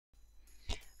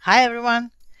Hi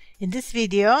everyone! In this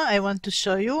video I want to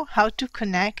show you how to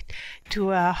connect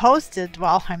to a hosted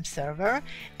Valheim server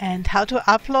and how to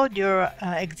upload your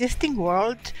existing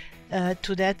world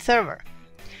to that server.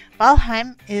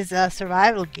 Valheim is a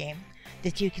survival game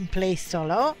that you can play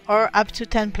solo or up to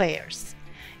 10 players.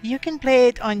 You can play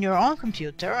it on your own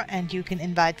computer and you can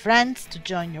invite friends to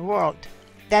join your world.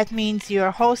 That means you are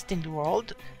hosting the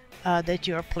world that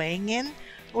you are playing in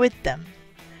with them.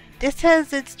 This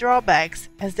has its drawbacks,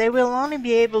 as they will only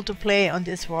be able to play on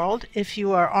this world if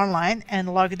you are online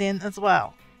and logged in as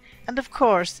well. And of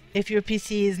course, if your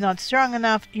PC is not strong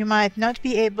enough, you might not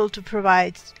be able to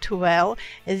provide too well,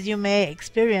 as you may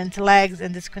experience lags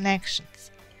and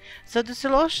disconnections. So the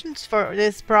solutions for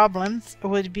these problems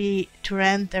would be to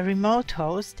rent a remote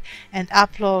host and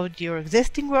upload your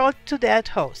existing world to that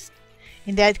host.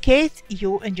 In that case,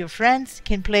 you and your friends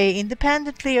can play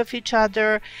independently of each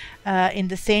other in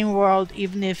the same world,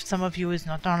 even if some of you is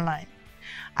not online.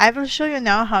 I will show you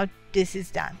now how this is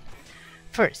done.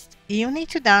 First, you need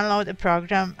to download a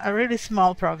program, a really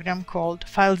small program called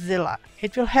FileZilla.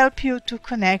 It will help you to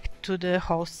connect to the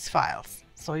host's files,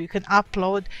 so you can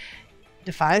upload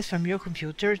the files from your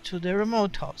computer to the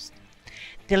remote host.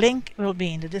 The link will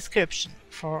be in the description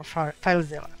for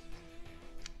FileZilla.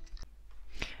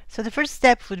 So the first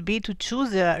step would be to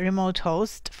choose a remote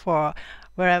host for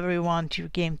wherever you want your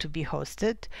game to be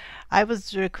hosted. I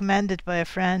was recommended by a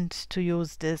friend to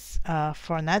use this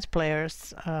for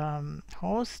net4players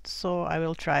host, so I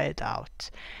will try it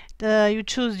out. You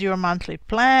choose your monthly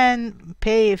plan,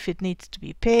 pay if it needs to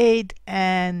be paid,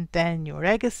 and then you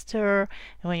register.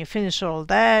 And when you finish all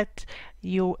that,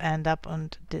 you end up on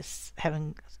this,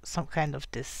 having some kind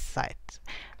of this site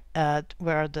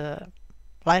where the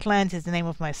Lightlands is the name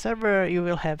of my server. You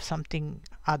will have something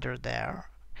other there.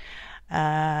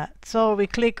 So we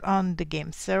click on the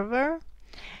game server,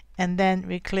 and then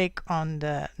we click on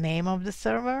the name of the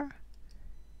server,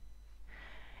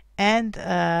 and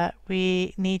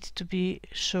we need to be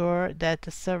sure that the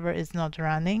server is not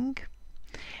running,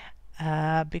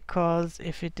 because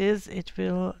if it is, it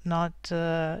will not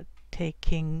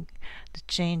taking the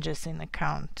changes in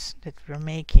account that we're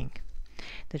making,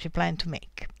 that we plan to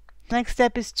make. Next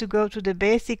step is to go to the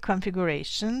basic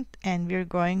configuration, and we're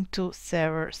going to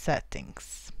server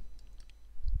settings.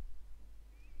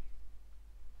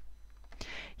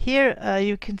 Here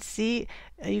you can see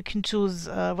you can choose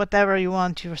whatever you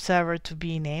want your server to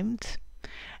be named,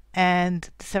 and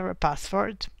the server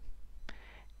password,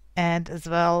 and as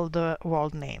well the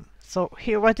world name. So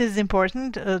here what is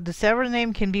important, the server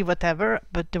name can be whatever,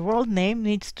 but the world name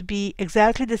needs to be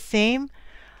exactly the same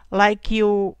like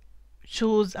you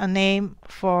choose a name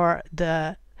for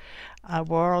the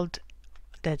world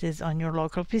that is on your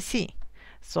local PC.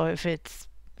 So if it's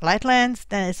Lightlands,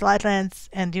 then it's Lightlands,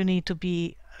 and you need to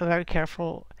be very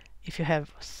careful if you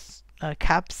have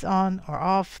caps on or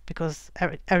off, because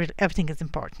everything is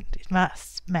important. It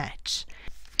must match.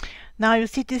 Now you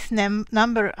see this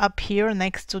number up here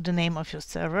next to the name of your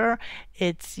server.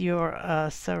 It's your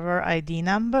server ID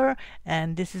number,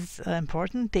 and this is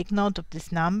important. Take note of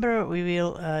this number. We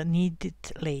will need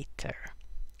it later.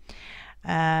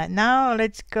 Now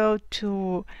let's go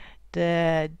to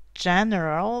the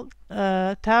General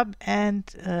tab and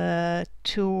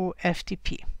to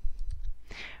FTP.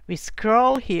 We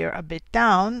scroll here a bit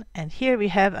down, and here we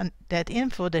have that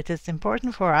info that is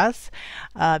important for us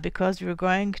because we're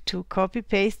going to copy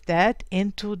paste that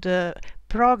into the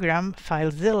program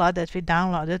FileZilla that we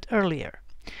downloaded earlier.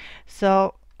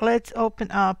 So let's open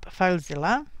up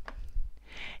FileZilla,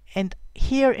 and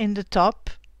here in the top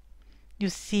you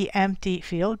see empty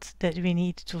fields that we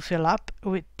need to fill up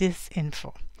with this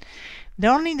info. The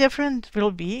only difference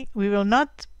will be we will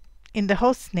not, in the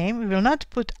host name, we will not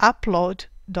put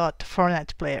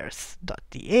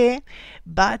upload.4netplayers.da,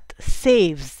 but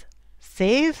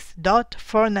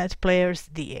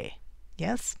saves.4netplayers.da.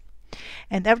 Yes,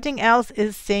 and everything else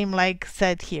is same like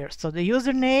said here. So the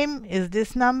username is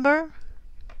this number,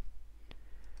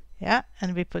 yeah,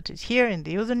 and we put it here in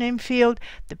the username field.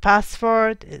 The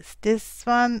password is this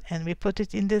one, and we put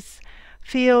it in this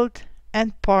field,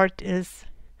 and port is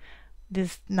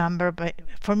this number. But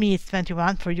for me it's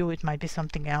 21, for you it might be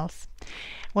something else.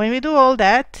 When we do all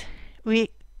that, we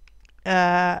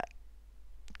click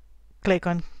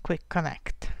on Quick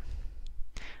Connect.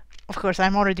 Of course,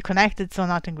 I'm already connected, so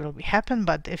nothing will happen,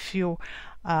 but if you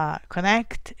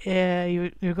connect,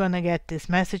 you're gonna get this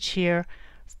message here.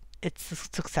 It's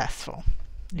successful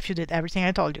if you did everything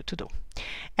I told you to do.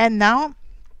 And now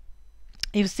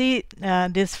you see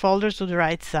this folder to the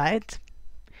right side.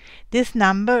 This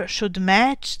number should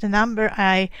match the number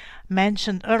I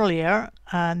mentioned earlier,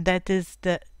 and that is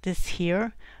the this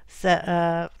here.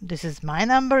 So this is my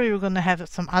number. You're going to have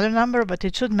some other number, but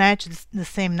it should match the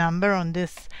same number on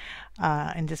this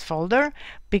in this folder,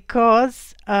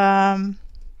 because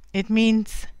it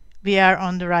means we are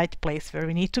on the right place where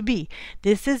we need to be.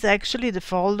 This is actually the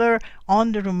folder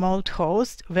on the remote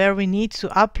host where we need to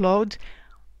upload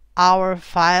our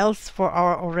files for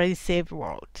our already saved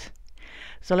world.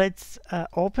 So let's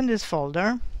open this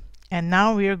folder, and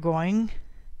now we are going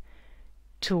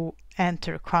to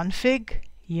enter config,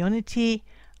 Unity,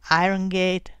 Iron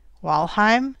Gate,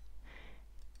 Valheim,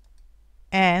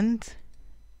 and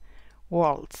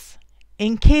worlds.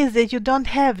 In case that you don't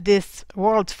have this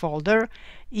worlds folder,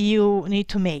 you need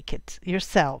to make it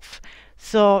yourself.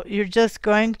 So you're just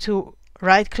going to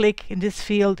right click in this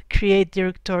field, create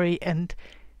directory, and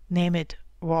name it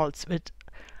worlds with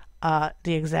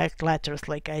the exact letters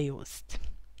like I used.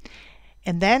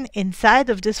 And then inside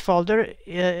of this folder,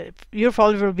 your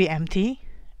folder will be empty,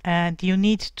 and you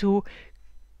need to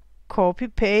copy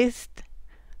paste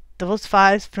those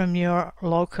files from your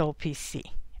local PC.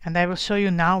 And I will show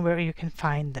you now where you can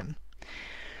find them.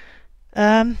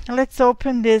 Let's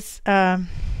open this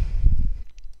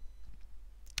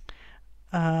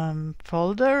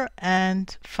folder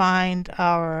and find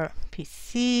our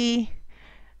PC,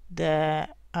 the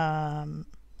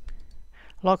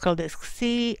local disk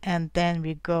C, and then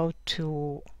we go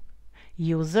to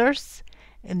users,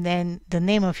 and then the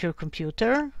name of your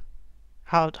computer,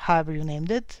 however you named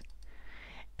it,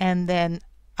 and then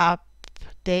app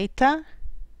data,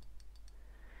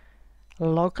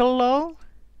 local low,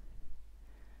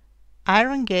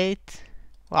 Iron Gate,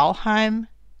 Valheim,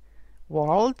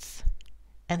 worlds,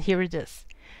 and here it is.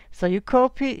 So you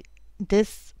copy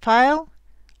this file,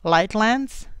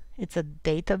 Lightlands, it's a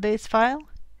database file,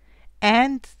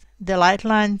 and the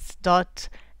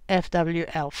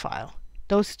lightlands.fwl file,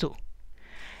 those two.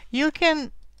 You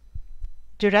can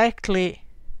directly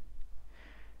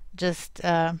just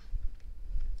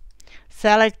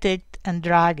select it and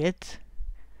drag it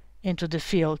into the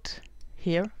field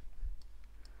here.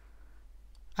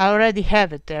 I already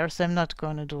have it there, so I'm not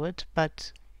going to do it,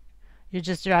 but you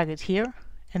just drag it here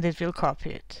and it will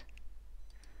copy it.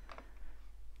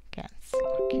 Cancel.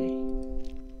 Okay.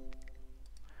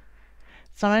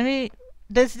 So maybe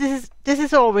this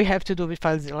is all we have to do with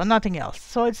FileZilla, nothing else.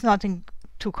 So it's nothing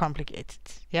too complicated.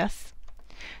 Yes.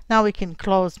 Now we can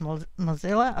close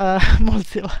Mozilla.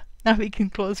 Now we can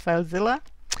close FileZilla,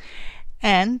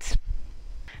 and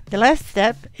the last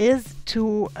step is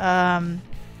to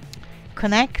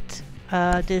connect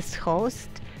this host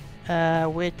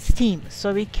with Steam,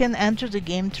 so we can enter the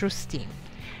game through Steam.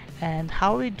 And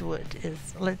how we do it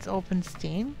is, let's open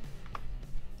Steam,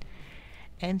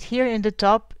 and here in the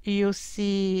top you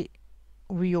see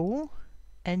View,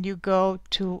 and you go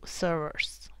to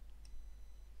Servers,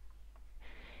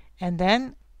 and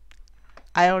then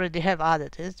I already have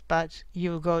added it, but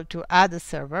you go to Add a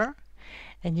Server,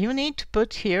 and you need to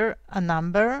put here a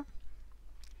number.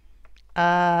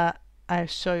 I'll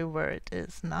show you where it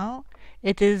is now.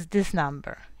 It is this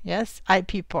number, yes,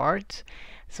 IP port.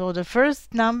 So the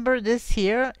first number, this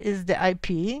here, is the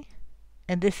IP,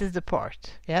 and this is the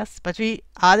port, yes, but we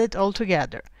add it all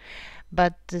together.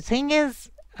 But the thing is,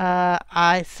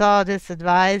 I saw this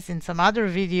advice in some other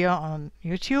video on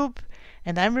YouTube,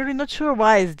 and I'm really not sure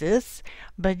why is this,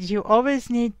 but you always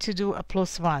need to do a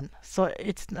 +1. So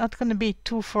it's not going to be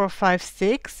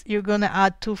 2456, you're going to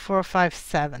add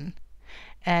 2457.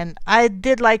 And I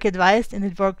did like advice and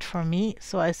it worked for me,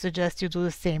 so I suggest you do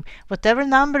the same. Whatever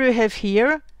number you have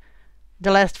here,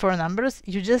 the last four numbers,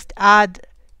 you just add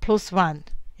 +1.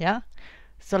 Yeah.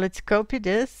 So let's copy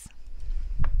this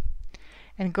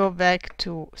and go back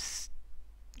to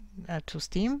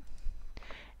Steam,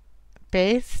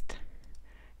 paste,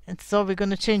 and so we're going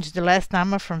to change the last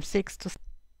number from 6 to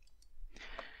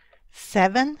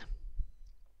 7,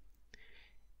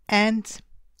 and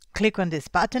click on this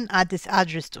button, add this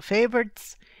address to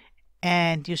favorites,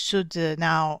 and you should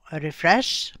now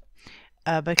refresh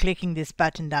by clicking this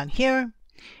button down here,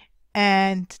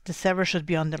 and the server should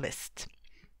be on the list.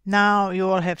 Now you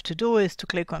all have to do is to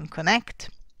click on connect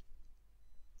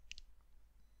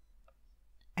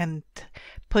and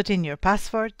put in your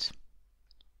password.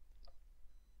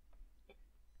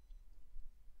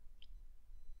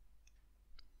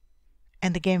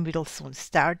 And the game will soon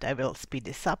start. I will speed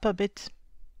this up a bit.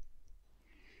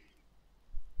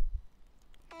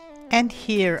 And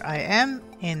here I am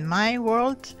in my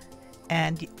world,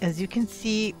 and as you can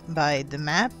see by the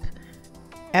map,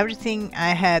 everything I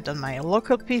had on my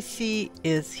local PC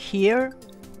is here.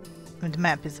 When the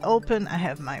map is open, I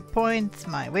have my points,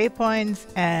 my waypoints,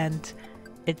 and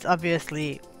it's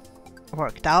obviously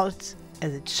worked out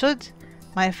as it should.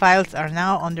 My files are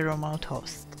now on the remote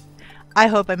host. I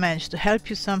hope I managed to help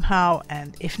you somehow,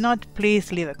 and if not,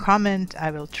 please leave a comment.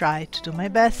 I will try to do my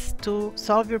best to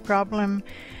solve your problem.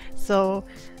 So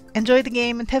enjoy the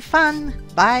game and have fun.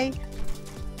 Bye!